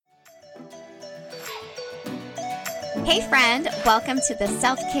Hey friend, welcome to the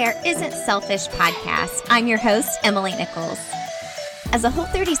Self-Care Isn't Selfish podcast. I'm your host, Emily Nichols. As a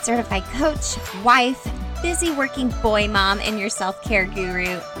Whole30 certified coach, wife, busy working boy mom, and your self-care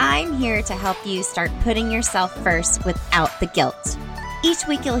guru, I'm here to help you start putting yourself first without the guilt. Each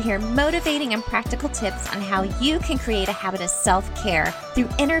week you'll hear motivating and practical tips on how you can create a habit of self-care through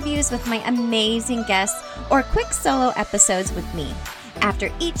interviews with my amazing guests or quick solo episodes with me.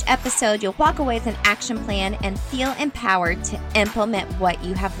 After each episode, you'll walk away with an action plan and feel empowered to implement what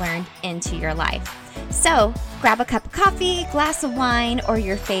you have learned into your life. So, grab a cup of coffee, glass of wine, or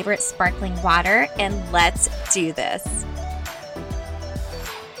your favorite sparkling water, and let's do this.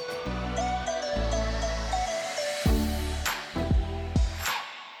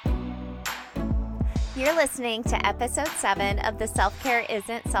 You're listening to episode 7 of the Self-Care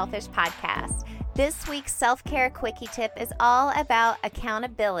Isn't Selfish podcast. This week's self-care quickie tip is all about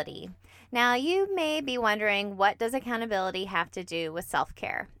accountability. Now, you may be wondering, what does accountability have to do with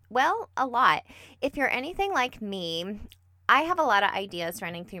self-care? Well, a lot. If you're anything like me, I have a lot of ideas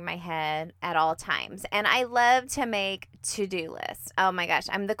running through my head at all times, and I love to make to-do lists. Oh my gosh,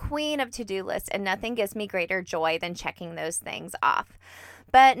 I'm the queen of to-do lists, and nothing gives me greater joy than checking those things off.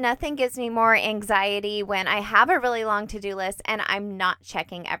 But nothing gives me more anxiety when I have a really long to-do list and I'm not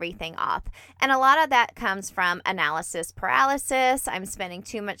checking everything off. And a lot of that comes from analysis paralysis. I'm spending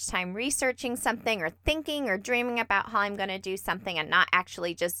too much time researching something or thinking or dreaming about how I'm going to do something and not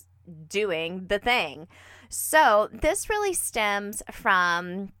actually just doing the thing. So this really stems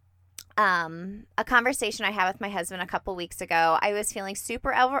from a conversation I had with my husband a couple weeks ago. I was feeling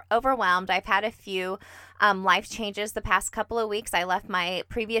super overwhelmed. I've had a few life changes the past couple of weeks. I left my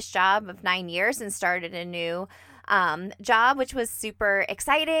previous job of 9 years and started a new job, which was super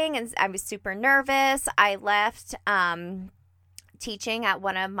exciting, and I was super nervous. I left teaching at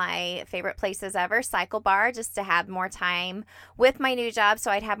one of my favorite places ever, Cycle Bar, just to have more time with my new job so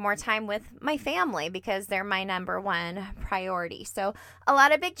I'd have more time with my family because they're my number one priority. So a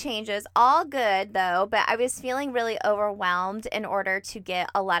lot of big changes, all good though, but I was feeling really overwhelmed in order to get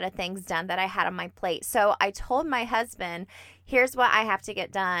a lot of things done that I had on my plate. So I told my husband, here's what I have to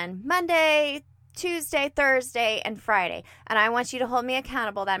get done Monday, Tuesday, Thursday, and Friday. And I want you to hold me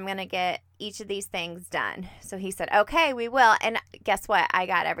accountable that I'm going to get each of these things done. So he said, okay, we will. And guess what? I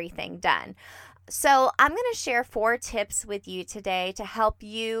got everything done. So I'm going to share 4 tips with you today to help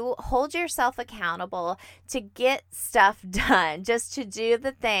you hold yourself accountable to get stuff done, just to do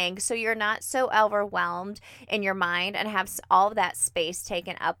the thing so you're not so overwhelmed in your mind and have all of that space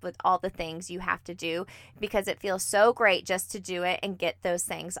taken up with all the things you have to do, because it feels so great just to do it and get those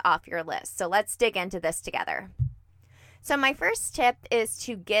things off your list. So let's dig into this together. So my first tip is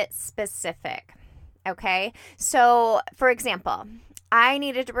to get specific. Okay, so for example, I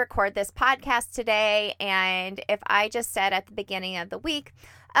needed to record this podcast today, and if I just said at the beginning of the week,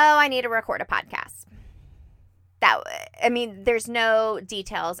 oh, I need to record a podcast, there's no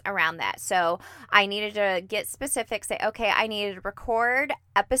details around that. So I needed to get specific, say, okay, I needed to record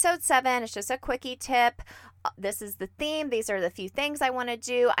episode 7. It's just a quickie tip. This is the theme. These are the few things I want to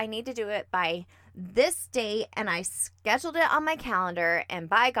do. I need to do it by this date, and I scheduled it on my calendar, and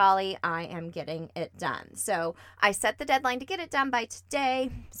by golly, I am getting it done. So I set the deadline to get it done by today.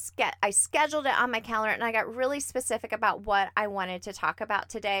 I scheduled it on my calendar, and I got really specific about what I wanted to talk about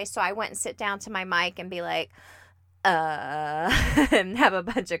today. So I went and sit down to my mic and be like, and have a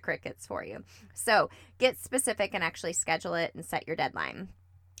bunch of crickets for you. So get specific and actually schedule it and set your deadline.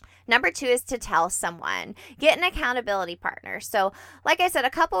 Number 2 is to tell someone. Get an accountability partner. So like I said, a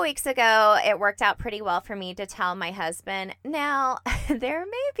couple weeks ago, it worked out pretty well for me to tell my husband. Now, there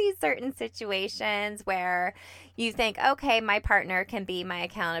may be certain situations where you think, okay, my partner can be my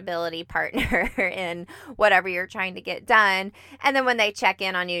accountability partner in whatever you're trying to get done. And then when they check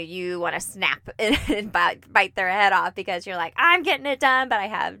in on you, you want to snap and bite their head off because you're like, I'm getting it done, but I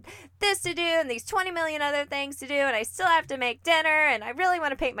have this to do and these 20 million other things to do, and I still have to make dinner, and I really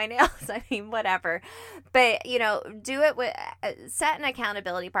want to paint my nails. I mean, whatever. But, do it with, set an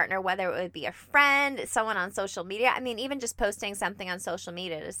accountability partner, whether it would be a friend, someone on social media. I mean, even just posting something on social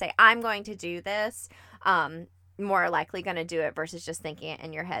media to say, I'm going to do this, more likely going to do it versus just thinking it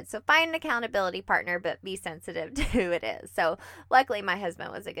in your head. So find an accountability partner, but be sensitive to who it is. So luckily my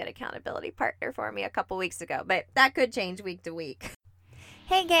husband was a good accountability partner for me a couple weeks ago, but that could change week to week.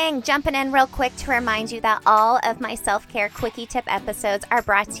 Hey gang, jumping in real quick to remind you that all of my self-care quickie tip episodes are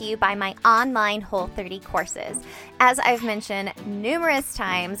brought to you by my online Whole30 courses. As I've mentioned numerous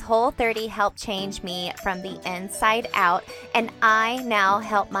times, Whole30 helped change me from the inside out, and I now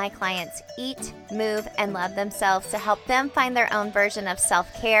help my clients eat, move, and love themselves to help them find their own version of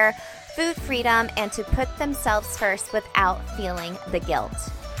self-care, food freedom, and to put themselves first without feeling the guilt.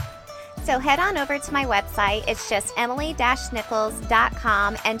 So head on over to my website. It's just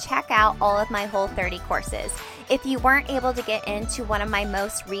emily-nichols.com and check out all of my Whole30 courses. If you weren't able to get into one of my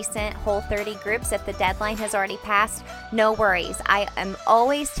most recent Whole30 groups, if the deadline has already passed, no worries. I am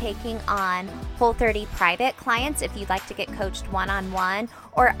always taking on Whole30 private clients if you'd like to get coached one-on-one,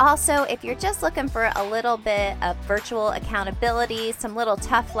 or also if you're just looking for a little bit of virtual accountability, some little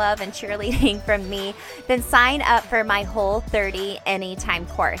tough love and cheerleading from me, then sign up for my Whole30 Anytime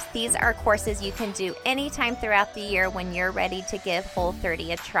course. These are courses you can do anytime throughout the year when you're ready to give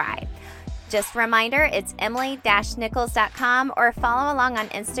Whole30 a try. Just a reminder, it's emily-nichols.com, or follow along on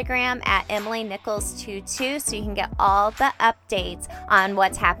Instagram at emilynichols22 so you can get all the updates on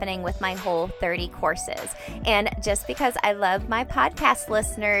what's happening with my Whole30 courses. And just because I love my podcast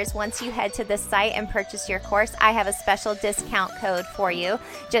listeners, once you head to the site and purchase your course, I have a special discount code for you.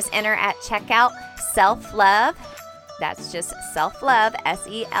 Just enter at checkout SELFLOVE. That's just SELFLOVE,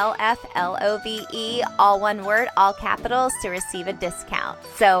 SELFLOVE, all one word, all capitals, to receive a discount.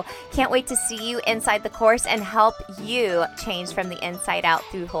 So can't wait to see you inside the course and help you change from the inside out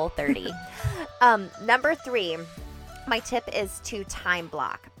through Whole30. Number 3, my tip is to time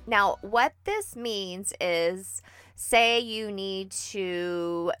block. Now, what this means is, say you need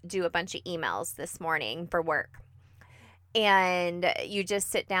to do a bunch of emails this morning for work. And you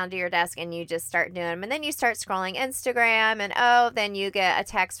just sit down to your desk and you just start doing them. And then you start scrolling Instagram and then you get a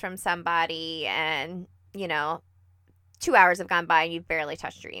text from somebody and, 2 hours have gone by and you've barely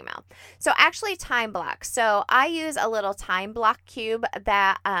touched your email. So actually time block. So I use a little time block cube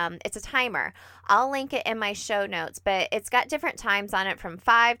that it's a timer. I'll link it in my show notes, but it's got different times on it from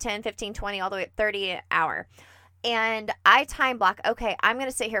 5, 10, 15, 20, all the way to 30 an hour. And I time block, okay, I'm going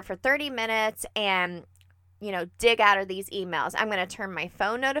to sit here for 30 minutes and dig out of these emails. I'm going to turn my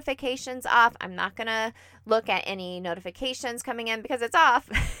phone notifications off. I'm not going to look at any notifications coming in because it's off.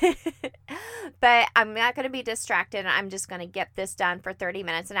 But I'm not going to be distracted. I'm just going to get this done for 30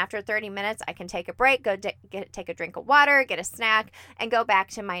 minutes. And after 30 minutes, I can take a break, take a drink of water, get a snack, and go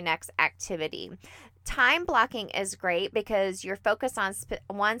back to my next activity. Time blocking is great because you're focused on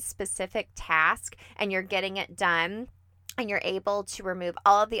one specific task and you're getting it done. And you're able to remove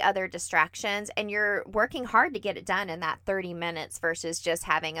all of the other distractions, and you're working hard to get it done in that 30 minutes versus just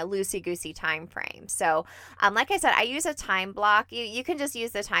having a loosey-goosey time frame. So, like I said, I use a time block. You can just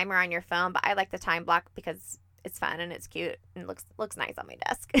use the timer on your phone, but I like the time block because it's fun and it's cute and looks nice on my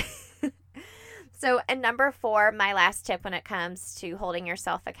desk. So, and number 4, my last tip when it comes to holding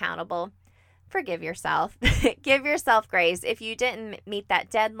yourself accountable: forgive yourself. Give yourself grace. If you didn't meet that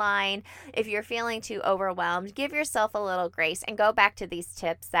deadline, if you're feeling too overwhelmed, give yourself a little grace and go back to these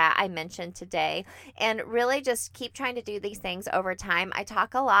tips that I mentioned today and really just keep trying to do these things over time. I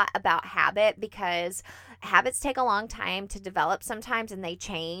talk a lot about habit because habits take a long time to develop sometimes, and they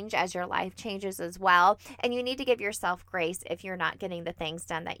change as your life changes as well. And you need to give yourself grace if you're not getting the things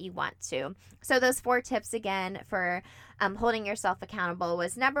done that you want to. So those 4 tips again for holding yourself accountable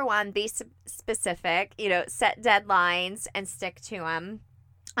was: number 1, be specific, set deadlines and stick to them.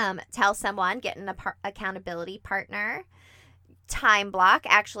 Tell someone, get an accountability partner. Time block,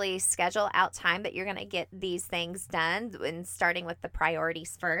 actually schedule out time that you're going to get these things done, and starting with the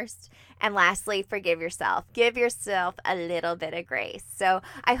priorities first. And lastly, forgive yourself. Give yourself a little bit of grace. So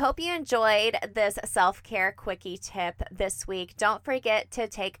I hope you enjoyed this self-care quickie tip this week. Don't forget to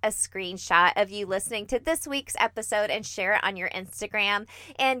take a screenshot of you listening to this week's episode and share it on your Instagram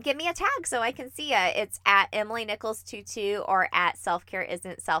and give me a tag so I can see it. It's at emilynichols22 or at Self-Care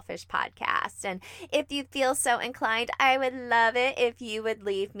Isn't Selfish podcast. And if you feel so inclined, I would love it if you would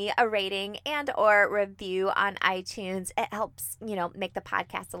leave me a rating and or review on iTunes. It helps, make the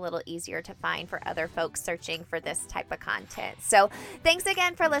podcast a little easier to find for other folks searching for this type of content. So thanks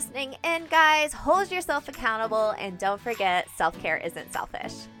again for listening. And guys, hold yourself accountable and don't forget, self-care isn't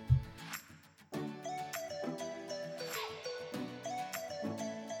selfish.